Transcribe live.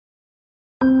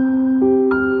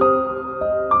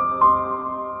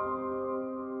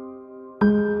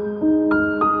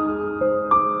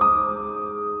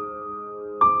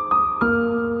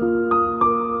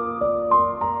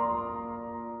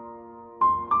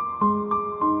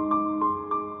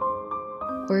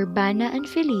Urbana and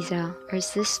Feliza are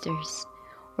sisters.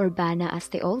 Urbana as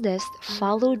the oldest,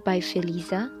 followed by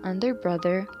Feliza and their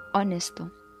brother, Honesto.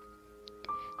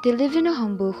 They live in a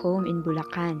humble home in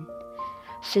Bulacan.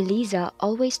 Feliza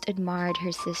always admired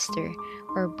her sister,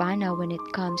 Urbana, when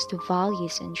it comes to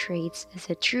values and traits as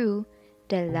a true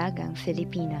dalagang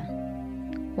Filipina.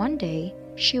 One day,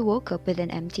 she woke up with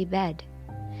an empty bed.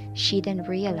 She then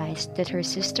realized that her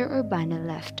sister Urbana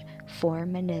left for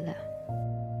Manila.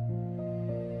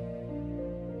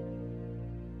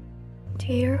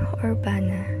 Dear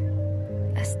Urbana,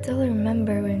 I still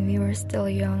remember when we were still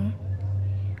young.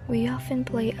 We often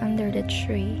play under the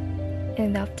tree,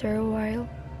 and after a while,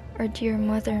 our dear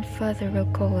mother and father will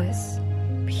call us.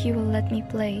 He will let me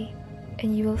play,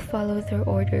 and you will follow their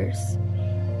orders.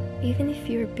 Even if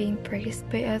you are being praised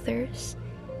by others,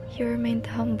 you remained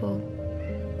humble.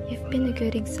 You've been a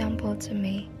good example to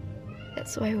me.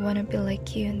 That's why I want to be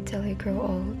like you until I grow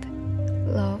old.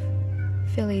 Love,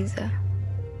 Feliza.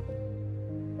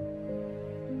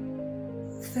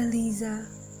 Feliza,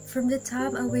 from the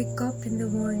time I wake up in the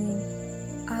morning,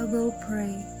 I will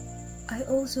pray. I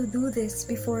also do this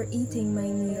before eating my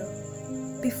meal,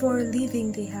 before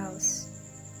leaving the house,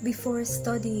 before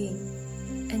studying,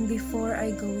 and before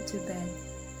I go to bed.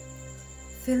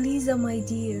 Feliza, my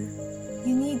dear,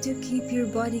 you need to keep your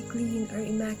body clean or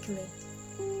immaculate,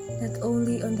 not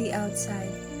only on the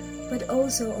outside, but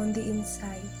also on the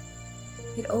inside.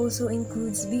 It also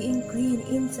includes being clean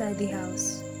inside the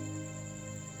house.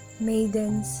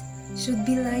 Maidens should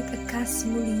be like a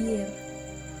kasmulier,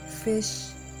 fish,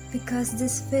 because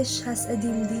this fish has a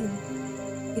dimdim.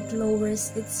 It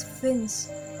lowers its fins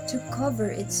to cover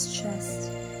its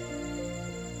chest.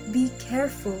 Be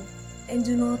careful and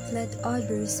do not let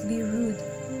others be rude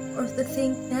or to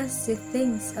think nasty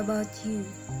things about you.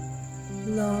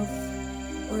 Love,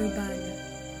 Urbana.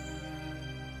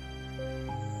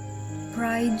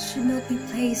 Pride should not be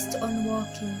placed on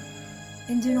walking,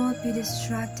 and do not be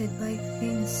distracted by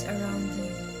things around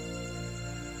you.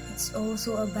 It's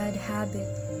also a bad habit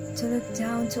to look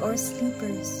down to our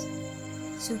sleepers,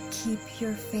 so keep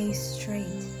your face straight.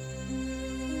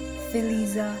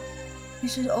 Feliza, you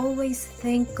should always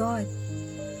thank God.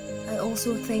 I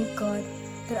also thank God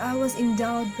that I was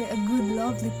endowed by a good,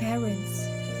 lovely parents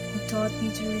who taught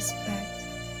me to respect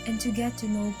and to get to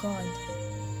know God.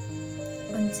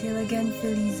 Until again,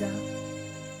 Feliza,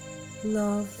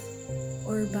 love,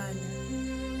 Urbana.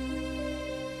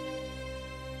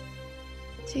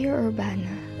 Dear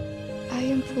Urbana, I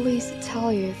am pleased to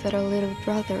tell you that our little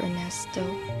brother Ernesto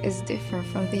is different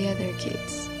from the other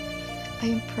kids. I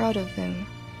am proud of him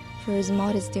for his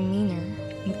modest demeanor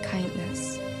and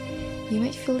kindness. You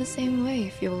might feel the same way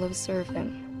if you will observe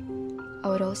him. I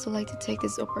would also like to take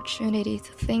this opportunity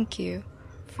to thank you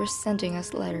for sending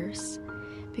us letters,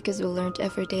 because we learned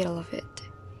every detail of it.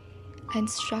 I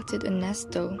instructed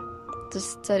Ernesto to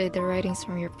study the writings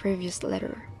from your previous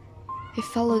letter. He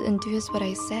followed and does what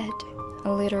I said,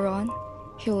 and later on,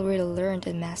 he already learned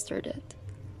and mastered it.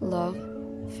 Love,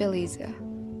 Feliza.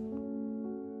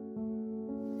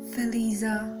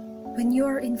 Feliza, when you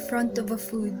are in front of a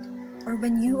food or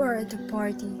when you are at a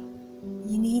party,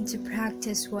 you need to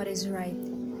practice what is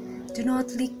right. Do not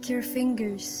lick your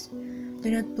fingers.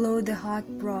 Do not blow the hot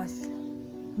broth.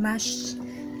 Mash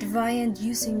the viand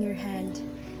using your hand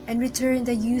and return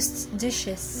the used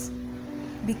dishes,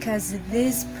 because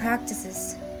these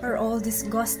practices are all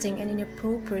disgusting and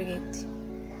inappropriate.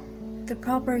 The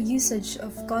proper usage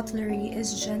of cutlery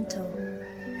is gentle.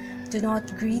 Do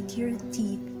not grit your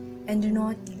teeth and do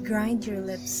not grind your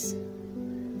lips.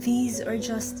 These are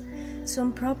just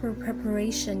some proper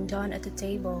preparation done at the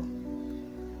table.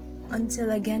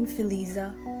 Until again,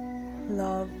 Feliza,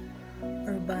 love,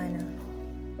 Urbana.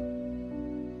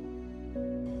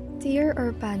 Dear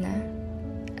Urbana,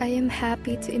 I am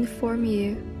happy to inform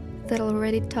you that I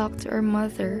already talked to our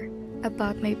mother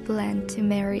about my plan to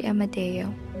marry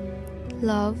Amadeo.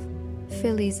 Love,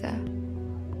 Feliza.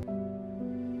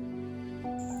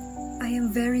 I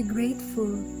am very grateful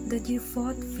that you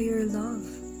fought for your love.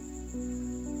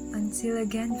 Until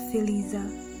again, Feliza,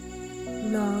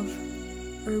 love,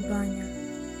 Urbana.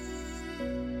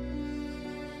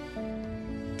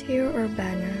 Dear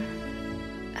Urbana,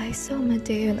 I saw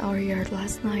Amadeo in our yard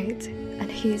last night,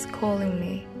 and he is calling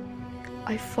me.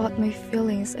 I fought my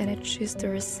feelings and I choose to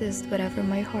resist whatever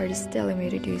my heart is telling me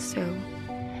to do so.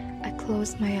 I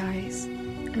closed my eyes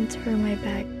and turned my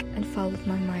back and followed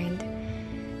my mind,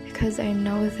 because I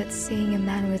know that seeing a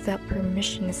man without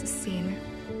permission is a sin.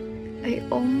 I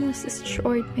almost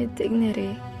destroyed my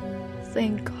dignity.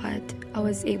 Thank God I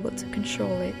was able to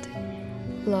control it.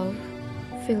 Love,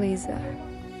 Feliza.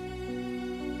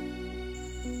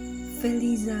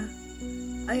 Feliza,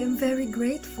 I am very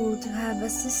grateful to have a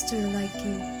sister like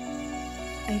you.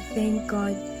 I thank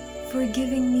God for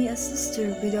giving me a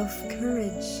sister with of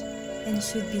courage and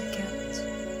should be kept.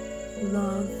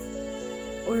 Love,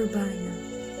 Urbana.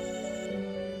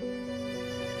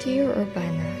 Dear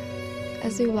Urbana,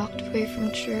 as we walked away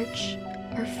from church,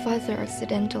 our father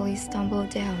accidentally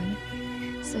stumbled down.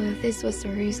 So this was the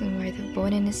reason why the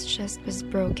bone in his chest was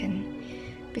broken.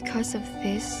 Because of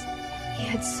this, he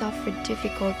had suffered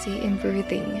difficulty in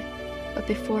breathing. But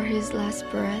before his last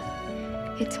breath,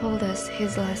 he told us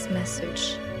his last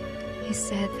message. He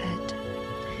said that,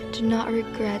 "Do not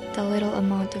regret the little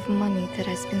amount of money that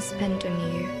has been spent on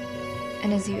you.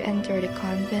 And as you enter the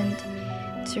convent,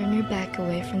 turn your back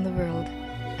away from the world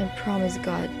and promise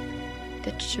God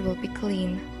that you will be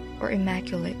clean or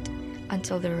immaculate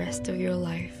until the rest of your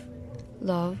life.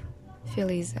 Love,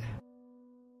 Feliza."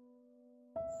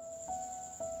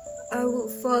 I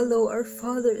will follow our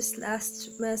father's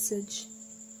last message.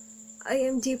 I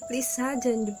am deeply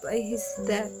saddened by his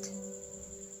death.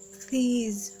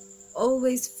 Please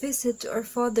always visit our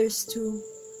father's tomb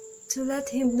to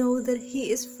let him know that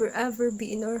he is forever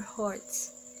be in our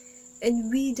hearts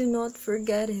and we do not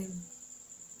forget him.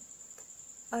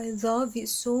 I love you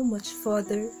so much,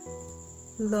 Father.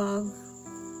 Love,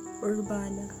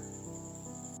 Urbana.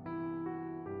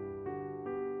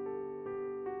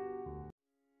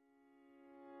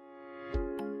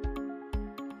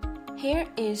 Here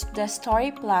is the story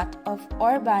plot of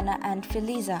Urbana and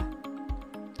Feliza.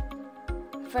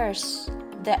 First,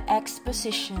 the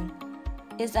exposition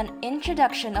is an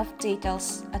introduction of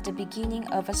details at the beginning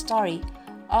of a story,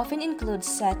 often includes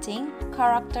setting,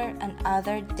 character, and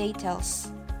other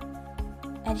details.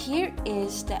 And here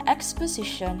is the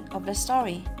exposition of the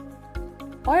story.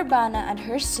 Urbana and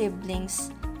her siblings,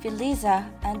 Feliza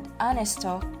and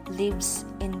Ernesto, lives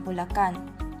in Bulacan.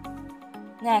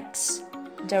 Next,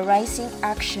 the rising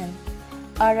action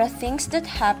are the things that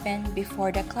happen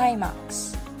before the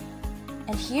climax.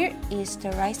 And here is the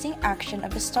rising action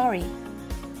of the story.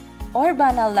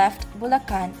 Urbana left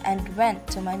Bulacan and went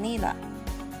to Manila.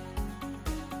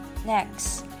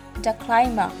 Next, the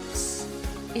climax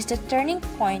is the turning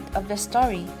point of the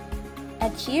story.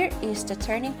 And here is the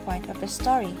turning point of the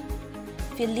story.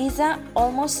 Feliza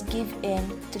almost gave in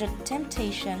to the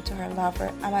temptation to her lover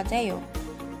Amadeo.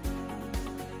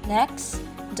 Next,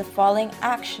 the following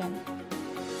action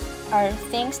are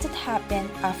things that happen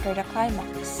after the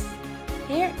climax.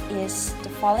 Here is the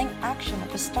following action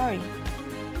of the story.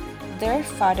 Their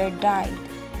father died.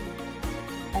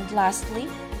 And lastly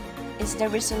is the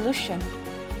resolution,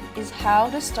 is how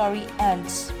the story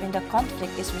ends when the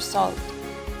conflict is resolved.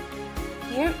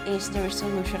 Here is the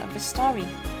resolution of the story.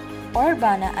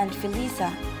 Urbana and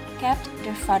Feliza kept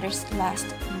their father's last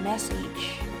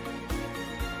message.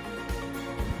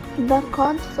 The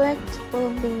conflict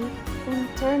will be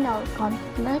internal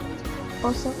conflict,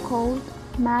 also called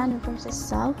man versus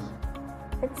self.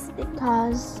 It's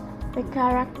because the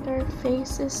character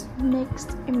faces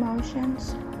mixed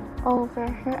emotions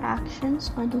over her actions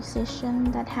or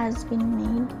decision that has been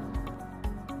made.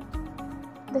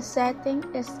 The setting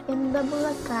is in the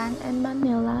Bulacan and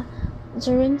Manila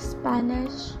during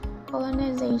Spanish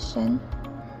colonization.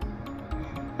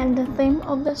 And the theme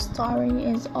of the story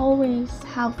is always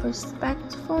have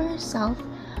respect for yourself,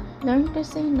 learn to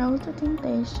say no to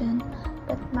temptation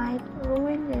that might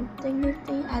ruin your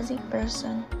dignity as a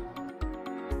person.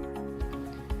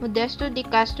 Modesto de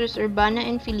Castro's Urbana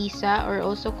and Feliza, or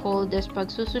also called as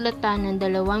Pagsusulatan ng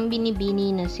Dalawang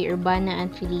Binibini na si Urbana and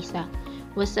Feliza,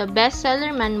 was a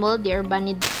bestseller manual. The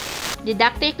Urbana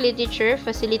didactic literature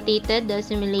facilitated the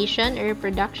assimilation or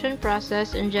reproduction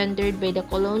process engendered by the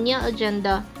colonial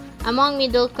agenda among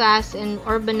middle-class and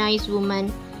urbanized women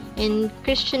in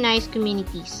Christianized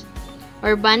communities.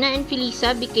 Urbana and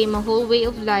Feliza became a whole way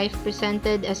of life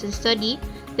presented as a study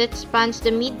that spans the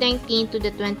mid-19th to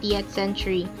the 20th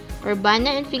century.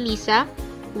 Urbana and Feliza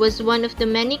was one of the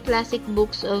many classic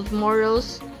books of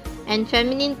morals and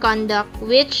feminine conduct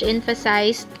which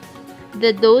emphasized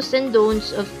the do's and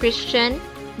don'ts of Christian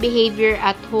behavior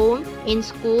at home, in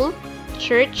school,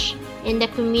 church, in the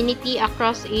community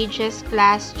across ages,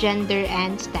 class, gender,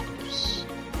 and status.